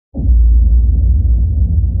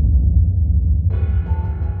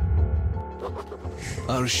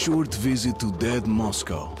Our short visit to dead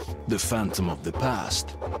Moscow, the phantom of the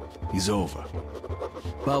past, is over.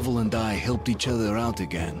 Pavel and I helped each other out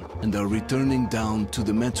again and are returning down to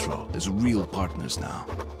the metro as real partners now.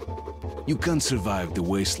 You can't survive the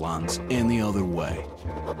wastelands any other way.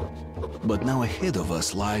 But now ahead of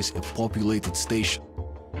us lies a populated station,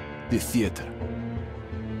 the theater.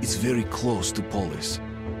 It's very close to Polis.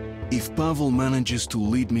 If Pavel manages to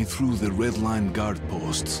lead me through the red line guard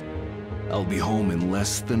posts, I'll be home in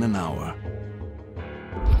less than an hour.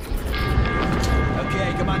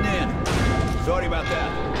 Okay, come on in. Sorry about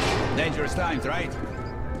that. Dangerous times, right?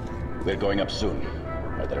 We're going up soon.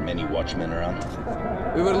 Are there many watchmen around?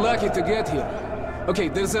 We were lucky to get here. Okay,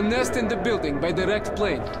 there's a nest in the building by direct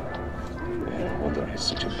plane. No wonder it's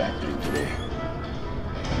such a bad dream today.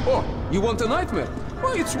 Oh, you want a nightmare?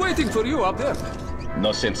 Well, it's waiting for you up there.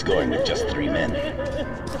 No sense going with just 3 men.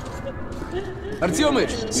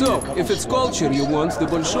 Artyomich, so, if it's culture you want, the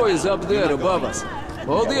Bolshoi is up there above us.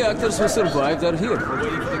 All the actors who survived are here.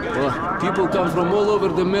 Well, people come from all over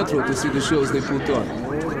the metro to see the shows they put on.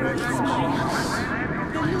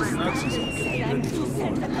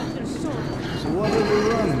 So what are we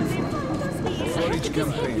running from? Before each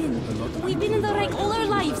campaign, we've been in the wreck all our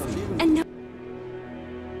lives, and now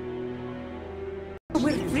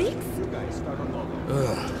we're freaks?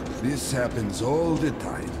 This happens all the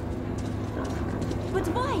time. But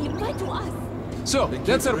why? Why to us? So,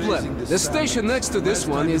 that's our plan. The station next to this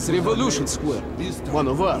one is Revolution Square. One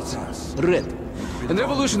of ours. Red. And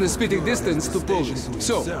Revolution is spitting distance to Polis.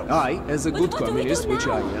 So, I, as a good communist, which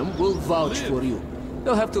I am, will vouch for you.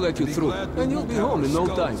 They'll have to let you through, and you'll be home in no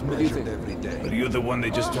time. What do you think? Are you the one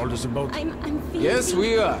they just told us about? I'm feeling... Yes,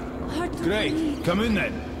 we are. hard to Great. breathe. Come in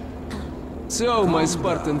then. So, my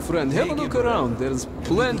Spartan friend, have a look around. There's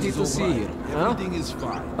plenty to see here. Huh? Everything is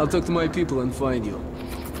fine. I'll talk to my people and find you.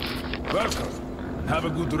 Welcome. Have a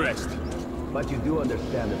good rest. But you do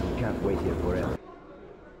understand that we can't wait here forever.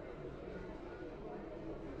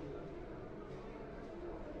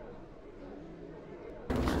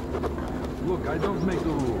 Look, I don't make the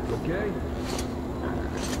rules, okay?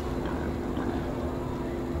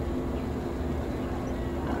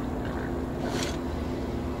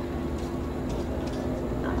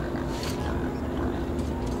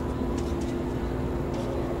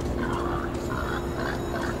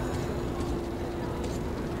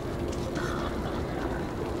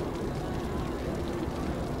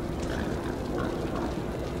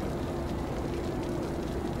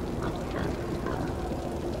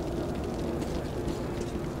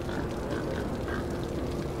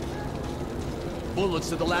 Bullets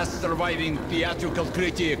to the last surviving theatrical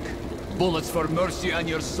critic. Bullets for mercy on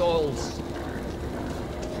your souls.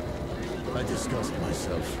 I disgust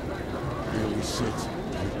myself. Daily shit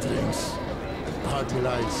and drinks and party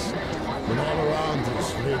lights. When all around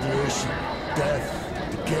is radiation, death,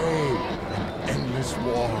 decay, and endless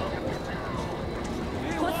war.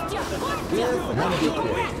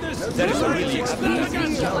 That is a really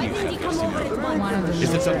expensive tell you.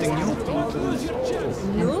 Is it something new?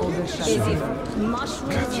 No? Is it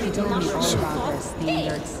mushroom sauce?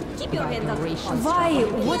 Hey, keep your hands up. Why?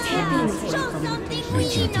 What happened? Show something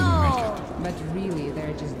we know! But really,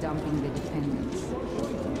 they're just dumping the dependents.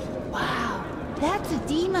 Wow, that's a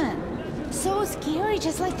demon. So scary,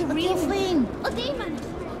 just like the real thing. A demon!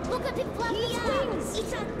 Look at the fluffy wings!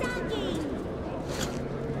 It's attacking!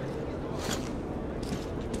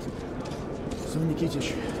 So,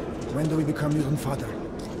 Nikitich, when do we become your father?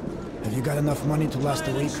 Have you got enough money to last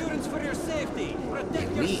a week? Insurance for your safety. Protect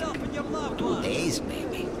A week? yourself and your loved 2 ones. days,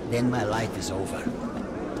 maybe. Then my life is over.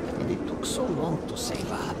 And it took so long to save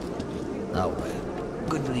up. Oh well.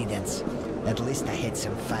 Good riddance. At least I had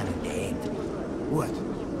some fun in the end. What?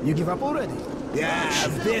 You give up already? Yeah,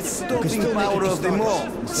 best Stopping stopping power of them all.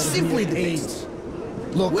 Simply the best.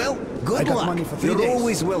 Look, Well, I good got luck. money for 3 You're days.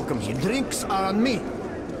 always welcome here. Drinks are on me.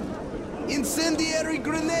 Incendiary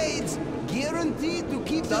grenades! Guaranteed to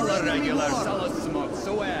keep the Solid enemy regular, warm. solid smoke,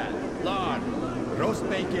 suet, lard, roast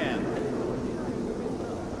bacon.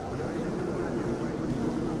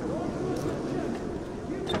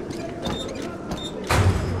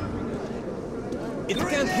 It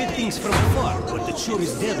can't hit things from afar, but it sure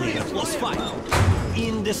is deadly at close fight.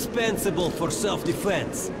 Indispensable for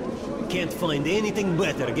self-defense. Can't find anything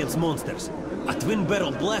better against monsters. A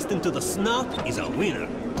twin-barrel blast into the snout is a winner.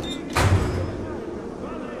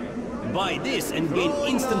 Buy this and gain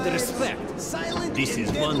instant respect. This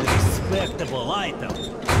is one respectable item.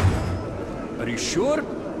 Are you sure?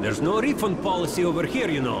 There's no refund policy over here,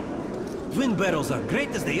 you know. Twin barrels are great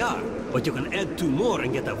as they are, but you can add 2 more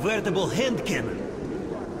and get a veritable hand cannon.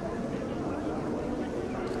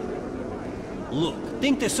 Look,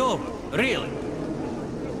 think this over, really.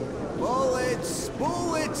 Bullets,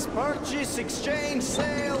 bullets, purchase, exchange,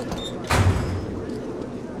 sale.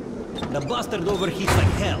 The bastard overheats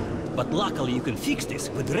like hell, but luckily you can fix this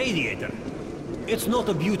with radiator. It's not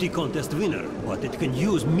a beauty contest winner, but it can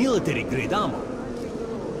use military-grade ammo.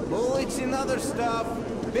 Bullets and other stuff.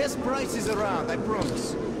 Best prices around, I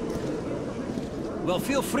promise. Well,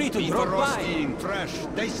 feel free to drop by. Fresh,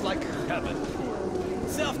 tastes like heaven.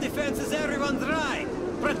 Self-defense is everyone's right.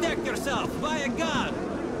 Protect yourself, buy a gun.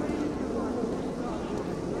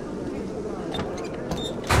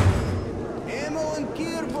 Ammo and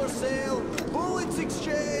gear for sale. Bullets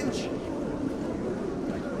exchange.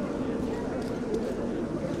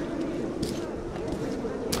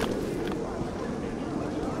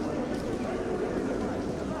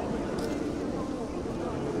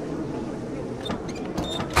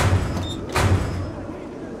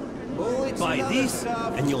 Buy these,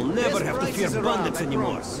 and you'll never have to fear bandits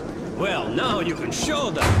anymore. Well, now you can show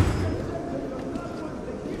them.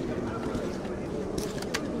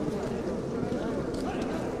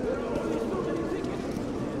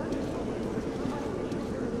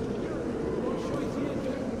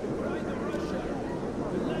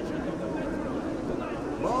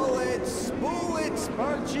 Bullets, bullets,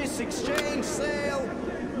 purchase, exchange, sale.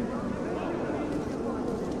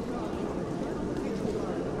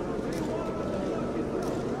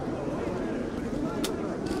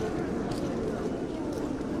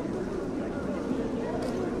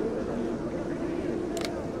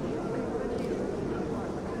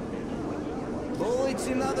 Bullets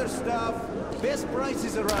and other stuff. Best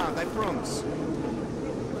prices around, I promise.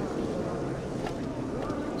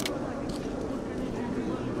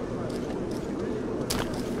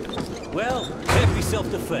 Well, happy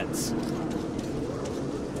self-defense.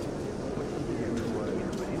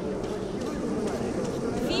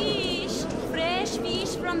 Fish! Fresh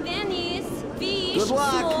fish from Venice. Fish, Good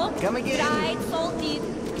luck. smoked, Come again. dried, salted.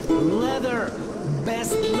 Leather.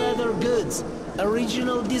 Best leather goods.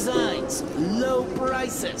 Original designs. Low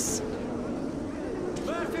prices.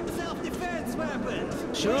 Perfect self-defense weapons.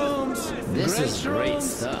 Shrooms. This Great is great shrooms.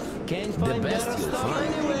 stuff. Can't The find best better you'll stuff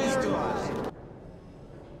find. anywhere.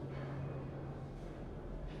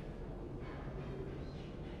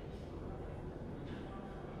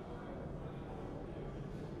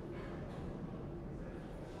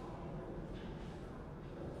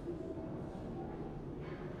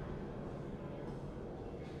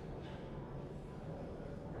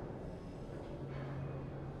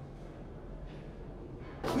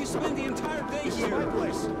 We spend the entire day here. This is my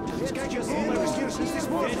place. This guy just all my excuses. This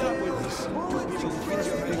fed up with this.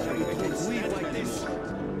 Leave like this.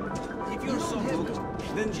 If you're so hooked,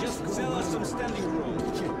 then just sell us some standing room.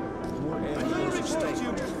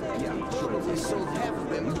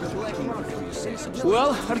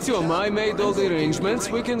 Well, Artyom, I made all the arrangements.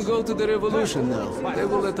 We can go to the Revolution now. They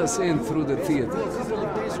will let us in through the theater.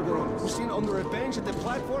 You seen under a bench at the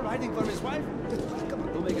platform hiding from his wife? Come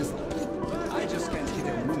on, don't make us... I just can't hit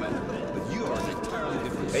a woman, but you are an entirely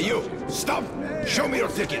different... Hey, you! Stop! Show me your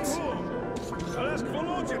tickets!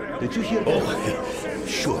 Did you hear? Oh,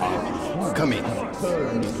 sure. Come in.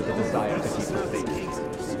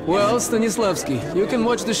 Well, Stanislavski, you can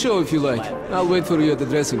watch the show if you like. I'll wait for you at the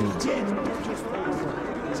dressing room.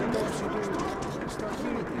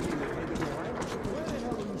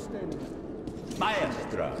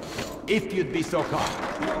 Maestro, if you'd be so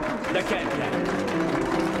kind. The can-can.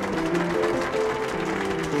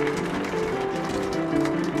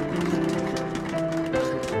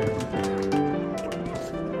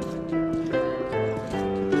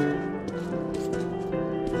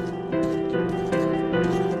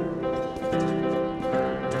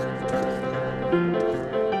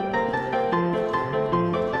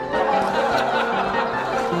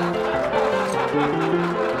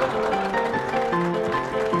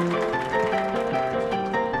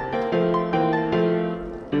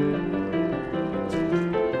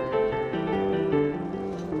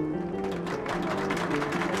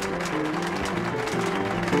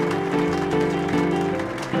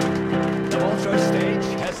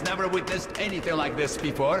 Witnessed anything like this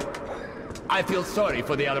before. I feel sorry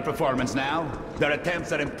for the other performers now. Their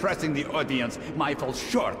attempts at impressing the audience might fall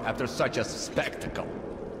short after such a spectacle.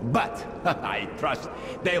 But I trust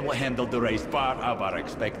they will handle the race far above our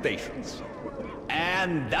expectations.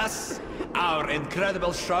 And thus, our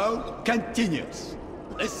incredible show continues.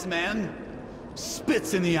 This man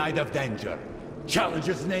spits in the eye of danger,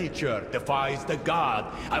 challenges nature, defies the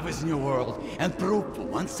god of his new world, and proves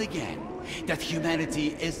once again that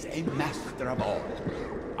humanity is a master of all.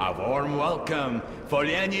 a warm welcome for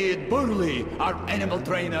Leonid Burley, our animal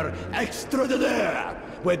trainer extraordinaire,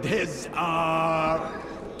 with his,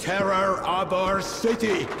 terror of our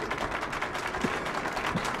city.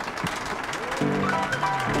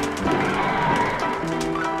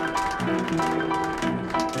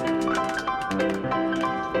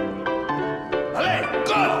 Allez,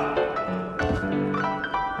 go!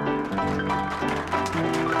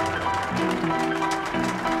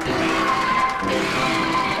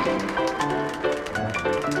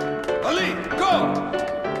 Allez, go!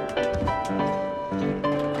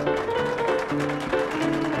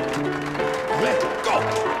 Allez, go!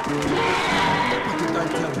 What did I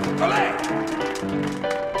tell you? Allez!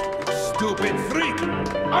 Stupid freak!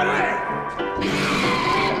 Allez!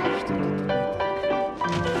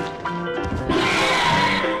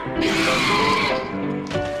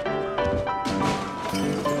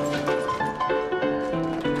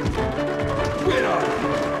 Get up!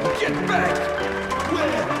 Get back!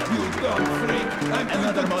 Where, you dumb freak? I'm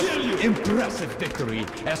Another going to most kill you! impressive victory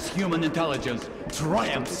as human intelligence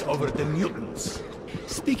triumphs over the mutants.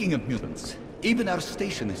 Speaking of mutants, even our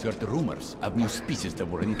station has heard the rumors of new species that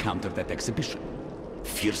were encountered at exhibition.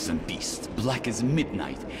 Fearsome beasts, black as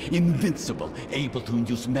midnight, invincible, able to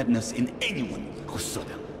induce madness in anyone who saw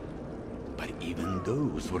them. But even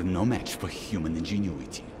those were no match for human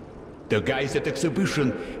ingenuity. The guys at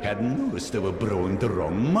exhibition had noticed they were growing the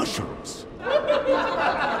wrong mushrooms.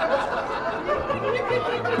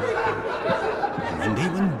 And when they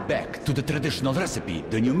went back to the traditional recipe,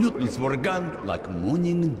 the new mutants were gone like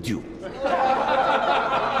morning dew.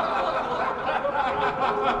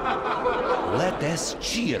 Let us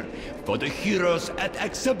cheer for the heroes at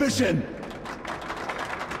exhibition!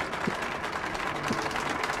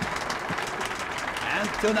 And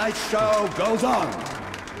tonight's show goes on.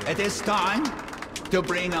 It is time to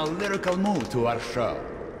bring a lyrical mood to our show.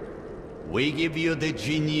 We give you the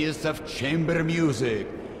genius of chamber music,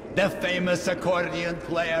 the famous accordion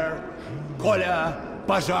player, Kolya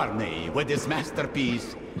Bazharny, with his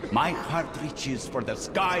masterpiece, My Heart Reaches for the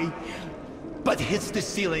Sky, but hits the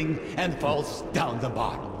ceiling and falls down the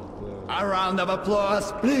bottom. A round of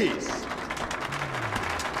applause, please.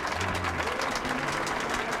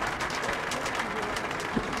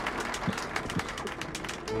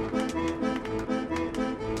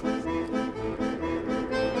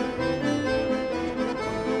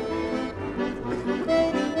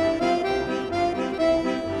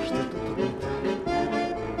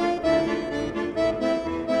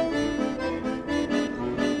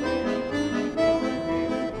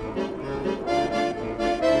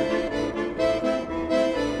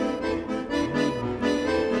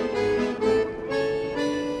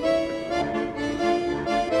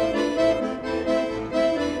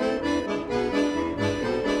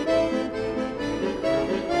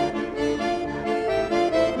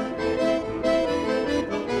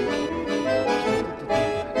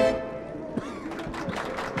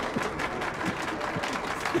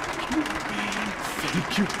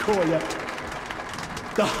 Thank you, Kolya.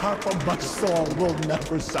 The harp of my soul will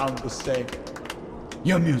never sound the same.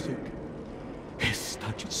 Your music is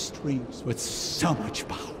touching strings with so much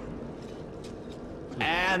power.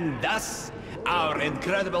 And thus, our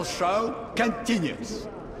incredible show continues.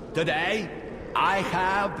 Today, I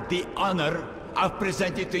have the honor of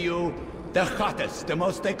presenting to you the hottest, the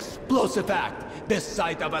most explosive act this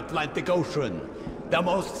side of Atlantic Ocean, the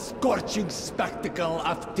most scorching spectacle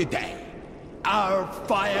of today. Our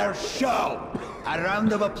fire show! A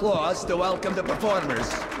round of applause to welcome the performers.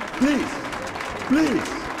 Please,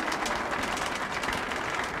 please.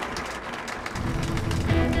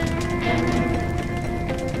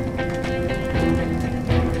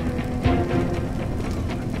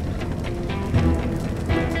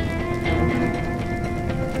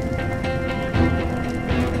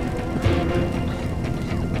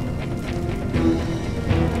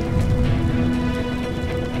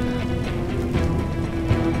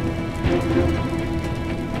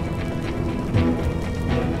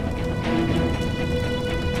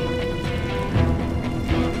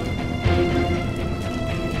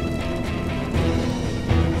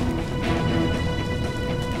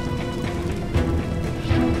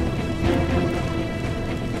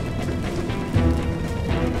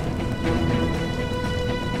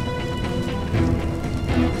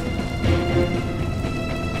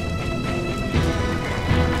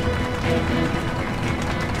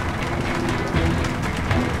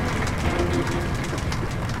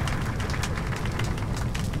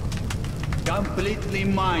 Completely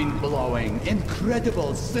mind-blowing,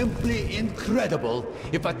 incredible, simply incredible.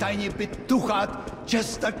 If a tiny bit too hot,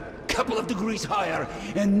 just a couple of degrees higher,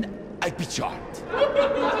 and I'd be charmed.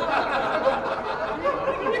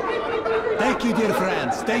 Thank you, dear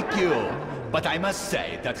friends, thank you. But I must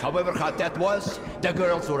say that however hot that was, the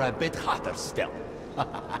girls were a bit hotter still.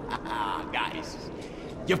 Guys,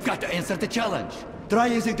 you've got to answer the challenge. Try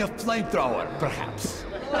using the flamethrower, perhaps.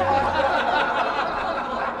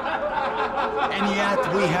 And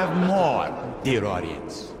yet we have more, dear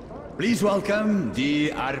audience. Please welcome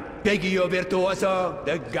the arpeggio virtuoso,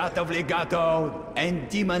 the god of legato, and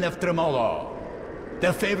demon of tremolo.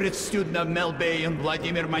 The favorite student of Mel Bay and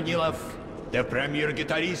Vladimir Manilov, the premier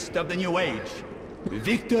guitarist of the new age,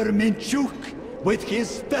 Viktor Minchuk, with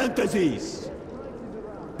his fantasies.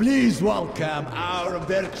 Please welcome our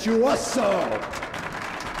virtuoso.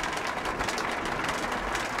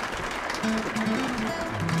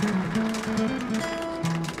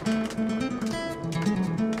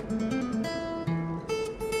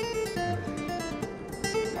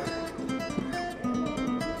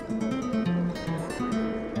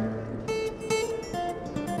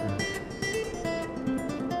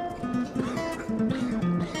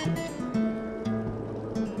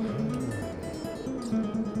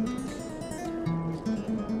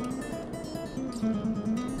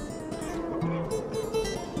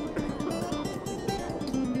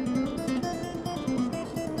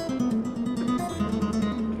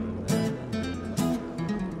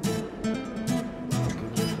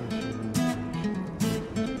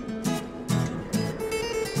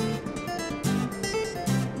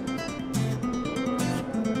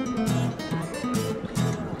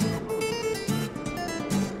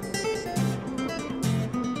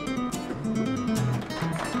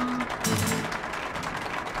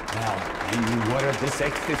 This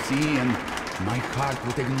ecstasy, and my heart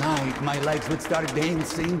would ignite, my legs would start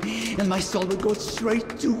dancing, and my soul would go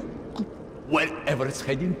straight to wherever it's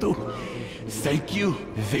heading to. Thank you,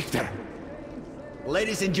 Victor.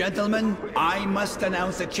 Ladies and gentlemen, I must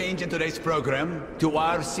announce a change in today's program. To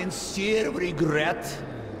our sincere regret,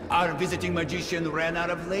 our visiting magician ran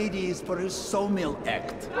out of ladies for his sawmill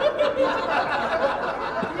act.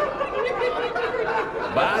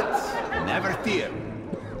 But never fear.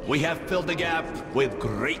 We have filled the gap with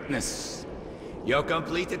greatness. Your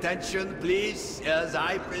complete attention, please, as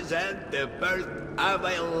I present the birth of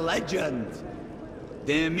a legend.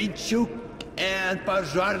 The Minchuk and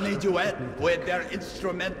Pazharny duet with their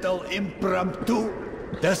instrumental impromptu,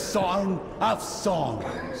 the Song of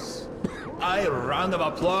Songs. A round of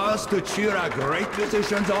applause to cheer our great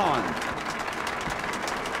musicians on.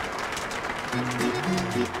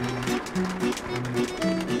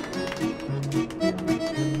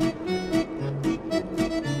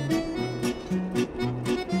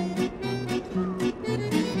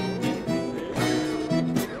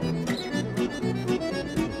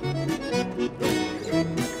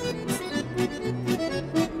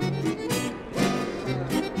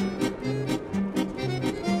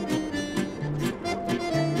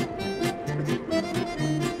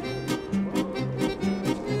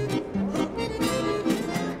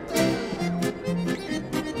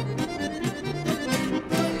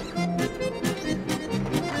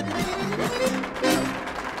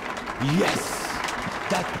 Yes,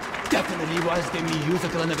 that definitely was the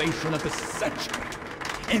musical innovation of the century.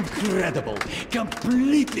 Incredible,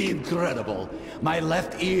 completely incredible. My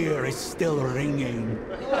left ear is still ringing.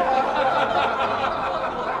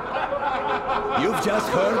 You've just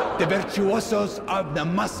heard the virtuosos of the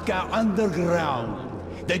Moscow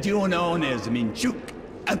Underground, the duo known as Minchuk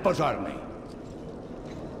and Pazharny.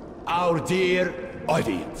 Our dear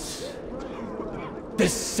audience,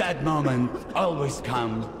 this sad moment always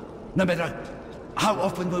comes, no matter how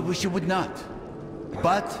often we wish it would not.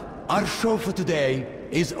 But our show for today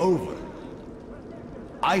is over.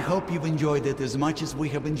 I hope you've enjoyed it as much as we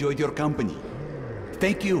have enjoyed your company.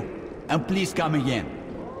 Thank you, and please come again.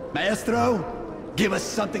 Maestro, give us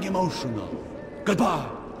something emotional. Goodbye,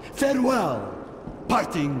 farewell.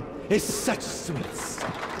 Parting is such sweets.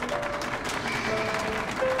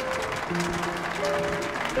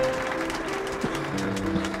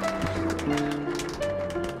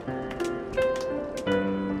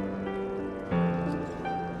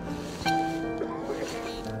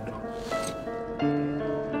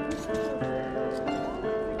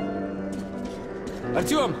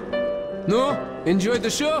 Artyom! No? Enjoyed the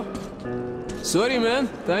show? Sorry, man.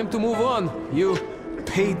 Time to move on, you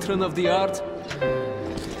patron of the art.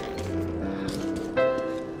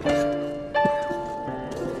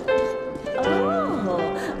 Oh,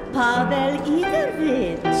 Pavel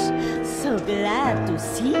so glad to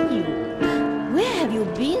see you. Where have you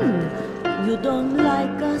been? You don't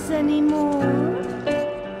like us anymore?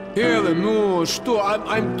 Helen, no, что?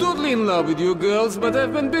 I'm totally in love with you girls, but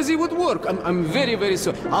I've been busy with work. I'm very, very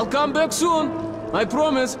sorry. I'll come back soon. I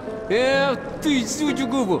promise. Yeah, ты сучу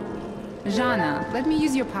губу. Jana, let me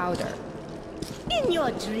use your powder. In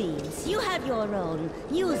your dreams, you have your own.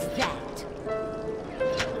 Use that.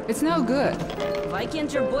 It's no good. Why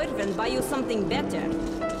can't your boyfriend buy you something better?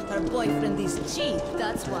 Her boyfriend is cheap,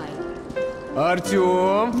 that's why.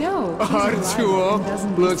 Artyom? No,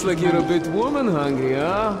 Artyom, looks like you're a bit woman hungry,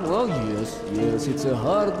 huh? Well, yes, it's a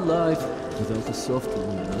hard life without a soft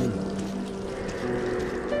woman, I know.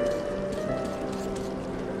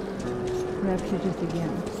 Refugees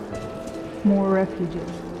again. More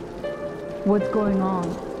refugees. What's going on?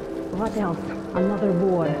 What else? Another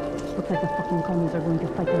war. Looks like the fucking commies are going to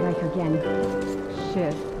fight the Reich again.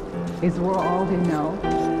 Shit. Is war all they know?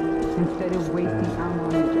 Instead of wasting ammo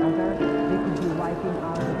on each other, they could be wiping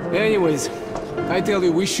out the... Anyways, I tell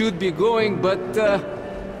you, we should be going, but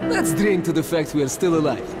let's drink to the fact we are still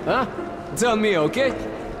alive, huh? It's on me, okay?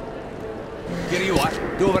 Here you are.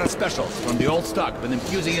 2 of our specials from the old stock. Been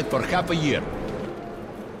infusing it for half a year.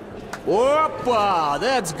 Опа!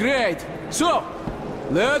 That's great! So,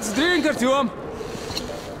 let's drink, Artyom!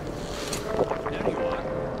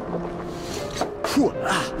 Фу,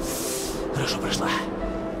 хорошо прошла.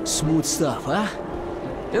 Smooth stuff, huh?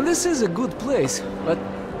 And this is a good place, but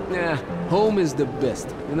home is the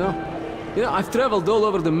best, you know? You know, I've traveled all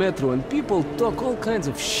over the metro and people talk all kinds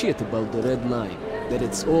of shit about the Red Line. That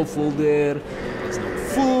it's awful there, there's no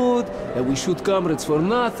food, that we shoot comrades for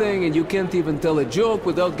nothing, and you can't even tell a joke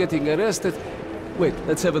without getting arrested. Wait,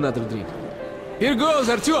 let's have another drink. Here goes,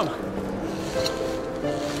 Artyom!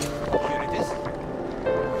 Here it is.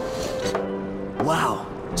 Wow.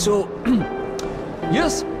 So,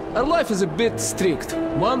 yes, our life is a bit strict.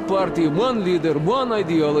 One party, one leader, one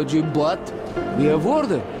ideology, but we have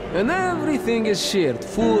order. And everything is shared.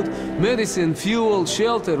 Food, medicine, fuel,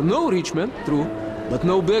 shelter. No rich men, true, but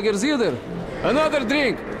no beggars either. Another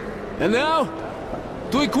drink. And now,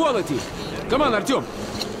 to equality. Come on, Artyom.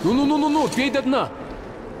 Ну, пей до дна.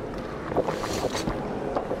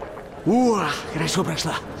 Хорошо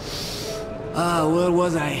прошла. Where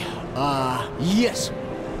was I? Yes.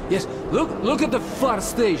 Look at the far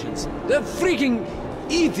stations. They freaking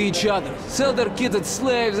eat each other, sell their kitted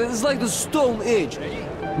slaves. It's like the Stone Age.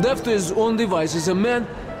 Left to his own devices, a man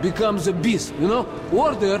becomes a beast, you know?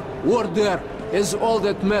 Order is all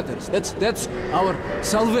that matters. That's our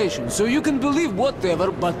salvation. So you can believe whatever,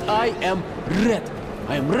 but I am red.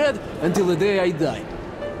 I am red until the day I die.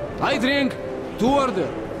 I drink to order.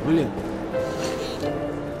 Блин.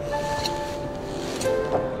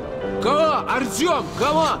 Come on, Artyom,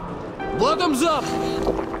 come on! Bottoms up!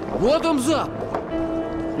 Bottoms up!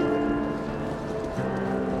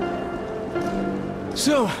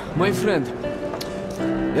 So, my friend,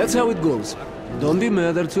 that's how it goes. Don't be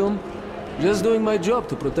mad, Artyom. Just doing my job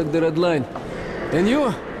to protect the Red Line. And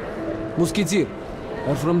you, musketeer,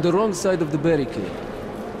 are from the wrong side of the barricade.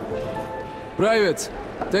 Privates,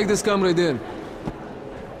 take this comrade in.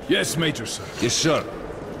 Yes, Major, sir. Yes, sir.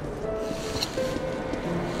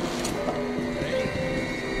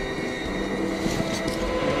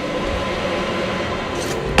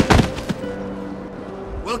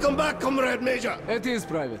 Welcome back, Comrade Major. It is,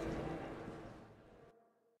 Private.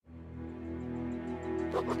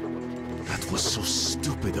 That was so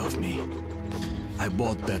stupid of me. I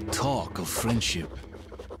bought that talk of friendship.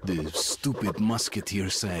 The stupid musketeer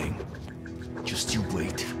saying, "Just you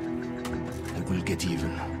wait. I will get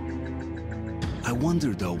even." I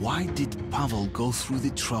wonder though, why did Pavel go through the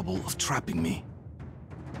trouble of trapping me?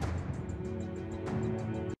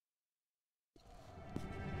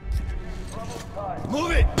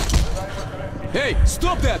 Move it! Hey,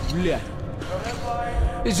 stop that, bля!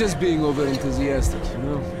 It's just being over-enthusiastic, you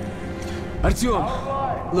know?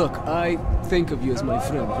 Artyom, look, I think of you as my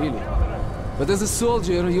friend, really. But as a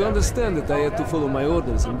soldier, you understand that I had to follow my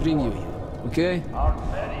orders and bring you here, okay?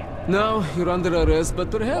 Now, you're under arrest,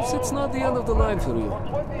 but perhaps it's not the end of the line for you.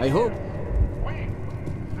 I hope.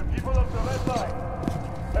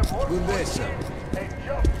 Good day, sir.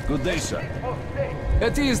 Good day, sir.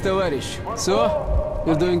 At ease, товарищ. So,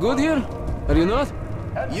 you're doing good here? Are you not?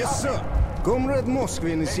 Yes, sir. Comrade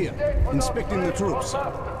Moskvin is here, inspecting the troops.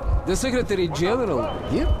 The Secretary General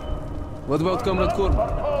here? What about Comrade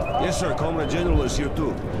Korbut? Yes, sir. Comrade General is here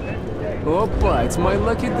too. Opa, it's my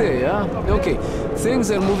lucky day, huh? Okay,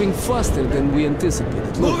 things are moving faster than we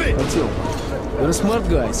anticipated. Look, Artyom, you're a smart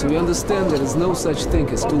guy, so we understand there is no such thing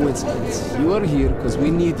as coincidence. You are here because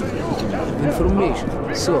we need you. We have information.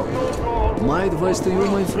 So, my advice to you,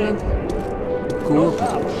 my friend,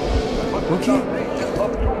 cooperate. Okay?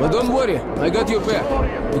 But don't worry, I got your back.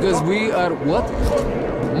 Because we are what?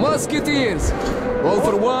 Musketeers! All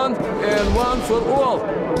for one, and one for all.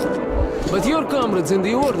 But your comrades in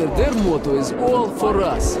the Order, their motto is all for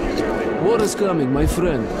us. War is coming, my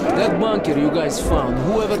friend. That bunker you guys found,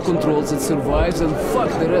 whoever controls it survives, and fuck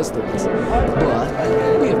the rest of us.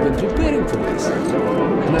 But we have been preparing for this.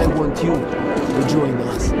 And I want you to join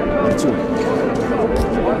us. That's all.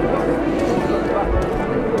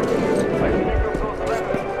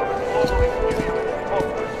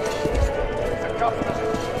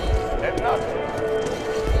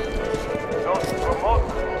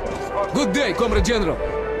 Good day, Comrade General.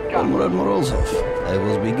 Comrade Morozov, I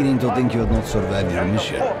was beginning to think you had not survived your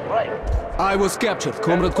mission. I was captured,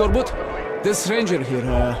 Comrade Korbut. This ranger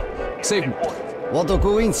here, saved me. What a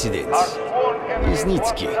coincidence.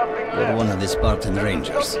 Isnitsky, you're one of the Spartan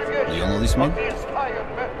Rangers. Do you know this man?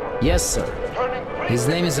 Yes, sir. His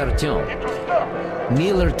name is Artyom.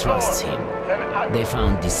 Miller trusts him. They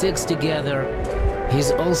found D6 together.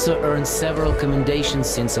 He's also earned several commendations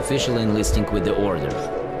since officially enlisting with the Order.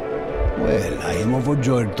 Well, I am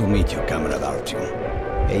overjoyed to meet you, Comrade Artyom.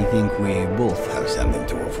 I think we both have something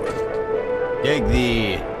to offer. Take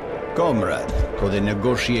the comrade to the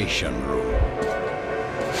negotiation room.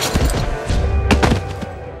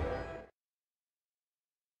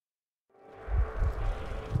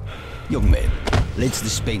 Young man, let's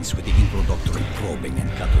dispense with the introductory probing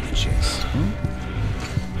and cut to the chase.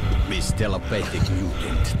 This telepathic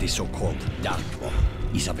mutant, the so-called Dark One,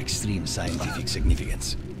 is of extreme scientific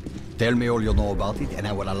significance. Tell me all you know about it, and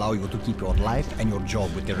I will allow you to keep your life and your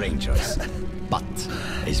job with the Rangers. But,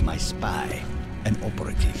 as my spy, an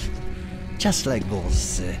operative. Just like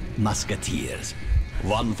those musketeers.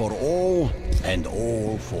 One for all, and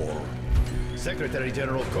all for... Secretary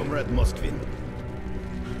General Comrade Moskvin.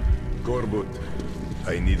 Korbut,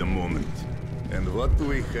 I need a moment. And what do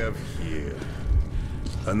we have here?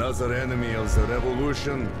 Another enemy of the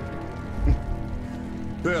revolution?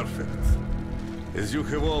 Perfect. As you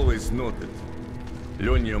have always noted,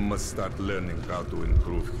 Lyonya must start learning how to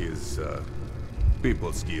improve his,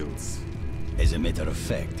 people skills. As a matter of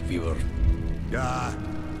fact, we were... Ah,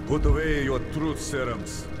 put away your truth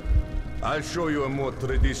serums. I'll show you a more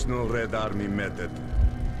traditional Red Army method.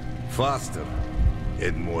 Faster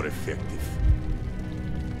and more effective.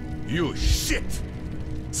 You shit!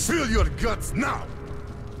 Spill your guts now!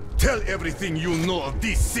 Tell everything you know of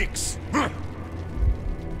these six!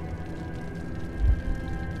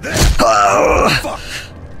 Fuck!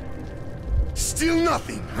 Still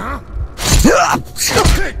nothing, huh?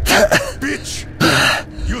 Hey, bitch!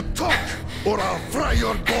 You talk, or I'll fry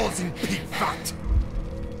your balls in pig fat!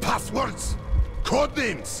 Passwords,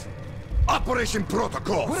 codenames, operation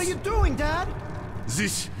protocols! What are you doing, Dad?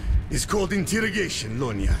 This is called interrogation,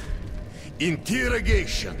 Lyonya.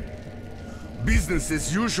 Interrogation. Business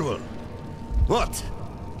as usual. What?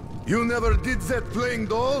 You never did that playing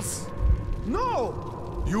dolls? No!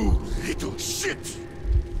 You little shit!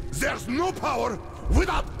 There's no power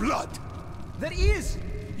without blood! There is!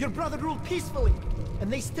 Your brother ruled peacefully,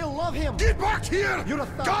 and they still love him! Get back here! You're a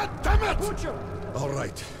thug! God damn it! Butcher! All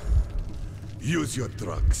right. Use your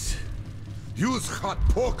drugs. Use hot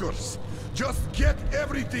pokers. Just get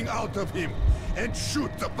everything out of him, and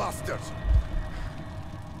shoot the bastard!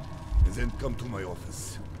 And then come to my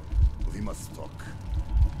office. We must talk.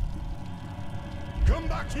 Come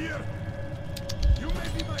back here!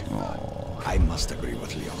 Oh, I must agree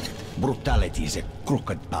with Leonid. Brutality is a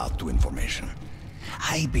crooked path to information.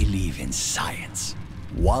 I believe in science.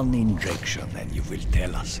 One injection and you will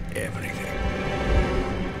tell us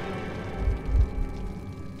everything.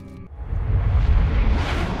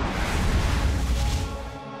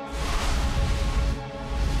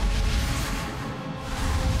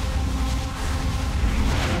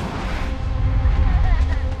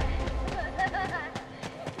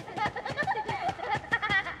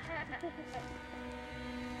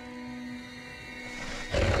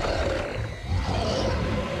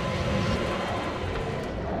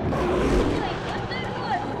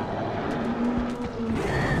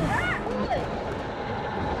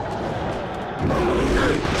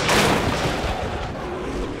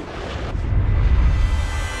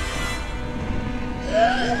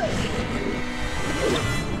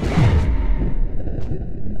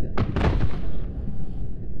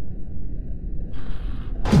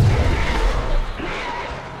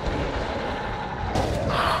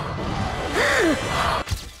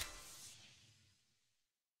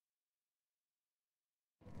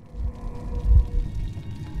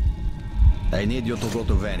 I need you to go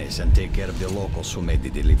to Venice and take care of the locals who made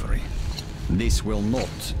the delivery. This will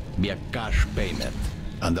not be a cash payment.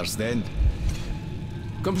 Understand?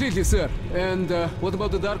 Completely, sir. And what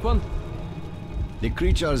about the Dark One? The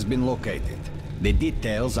creature has been located. The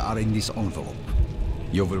details are in this envelope.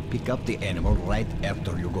 You will pick up the animal right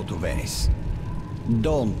after you go to Venice.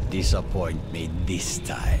 Don't disappoint me this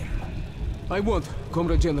time. I won't,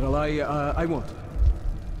 Comrade General. I won't.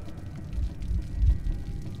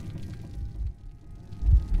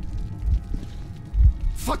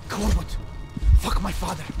 Fuck Korbut! Fuck my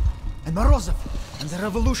father! And Morozov! And the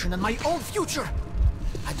revolution and my own future!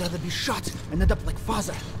 I'd rather be shot and end up like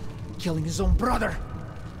father, killing his own brother.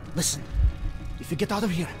 Listen, if you get out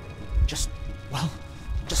of here, just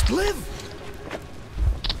live!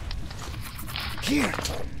 Here!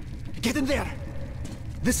 Get in there!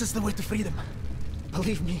 This is the way to freedom.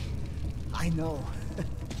 Believe me, I know.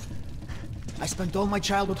 I spent all my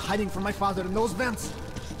childhood hiding from my father in those vents.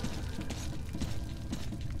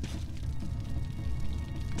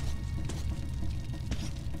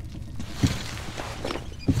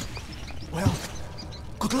 Well,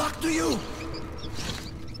 good luck to you!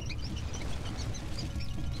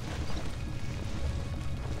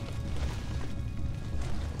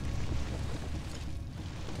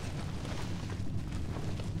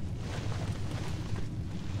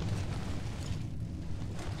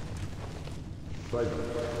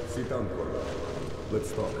 Sit down, Korbut.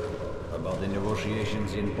 Let's talk. About the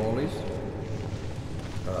negotiations in Polis?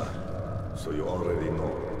 So you already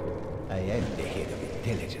know. I am the head of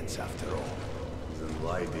intelligence, after all. Then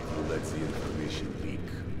why did you let the information leak?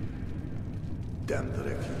 Damn the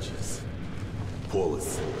refugees.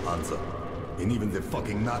 Polis, Hansa, and even the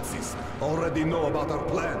fucking Nazis already know about our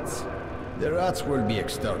plans. The rats will be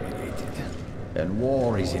exterminated. And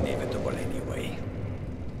war is inevitable anyway.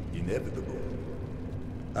 Inevitable?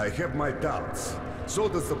 I have my doubts. So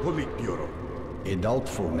does the Politburo. A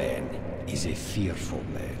doubtful man is a fearful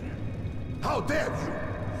man. How dare you!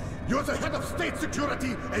 You're the head of state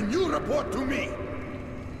security, and you report to me!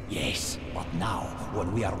 Yes, but now,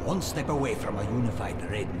 when we are one step away from a unified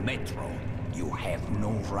Red Metro, you have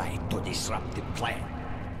no right to disrupt the plan.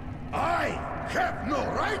 I have no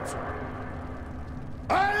right?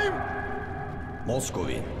 I'm...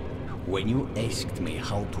 Moscovin, when you asked me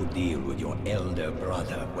how to deal with your elder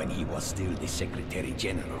brother when he was still the Secretary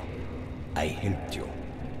General, I helped you.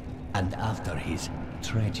 And after his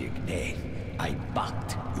tragic death, I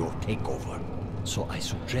backed your takeover. So I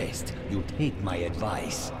suggest you take my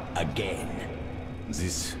advice again.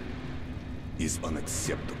 This is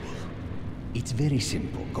unacceptable. It's very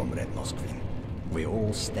simple, Comrade Moskvin. We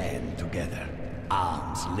all stand together,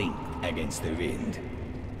 arms linked against the wind.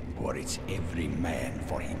 Or it's every man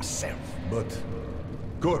for himself. But,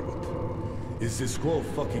 Korbut, is this whole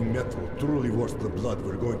fucking metro truly worth the blood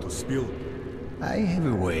we're going to spill? I have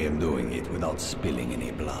a way of doing it without spilling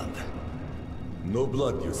any blood. No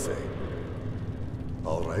blood, you say?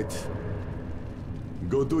 All right.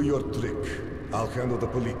 Go do your trick. I'll handle the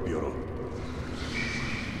Politburo.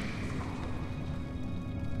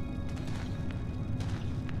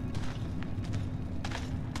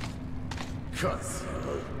 Cuz,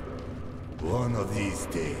 one of these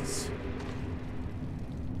days.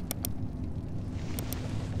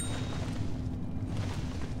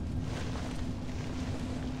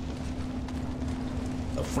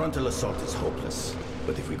 A frontal assault is hopeless,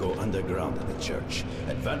 but if we go underground at the church,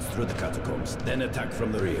 advance through the catacombs, then attack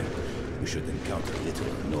from the rear, we should encounter little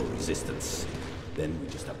or no resistance. Then we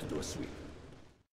just have to do a sweep.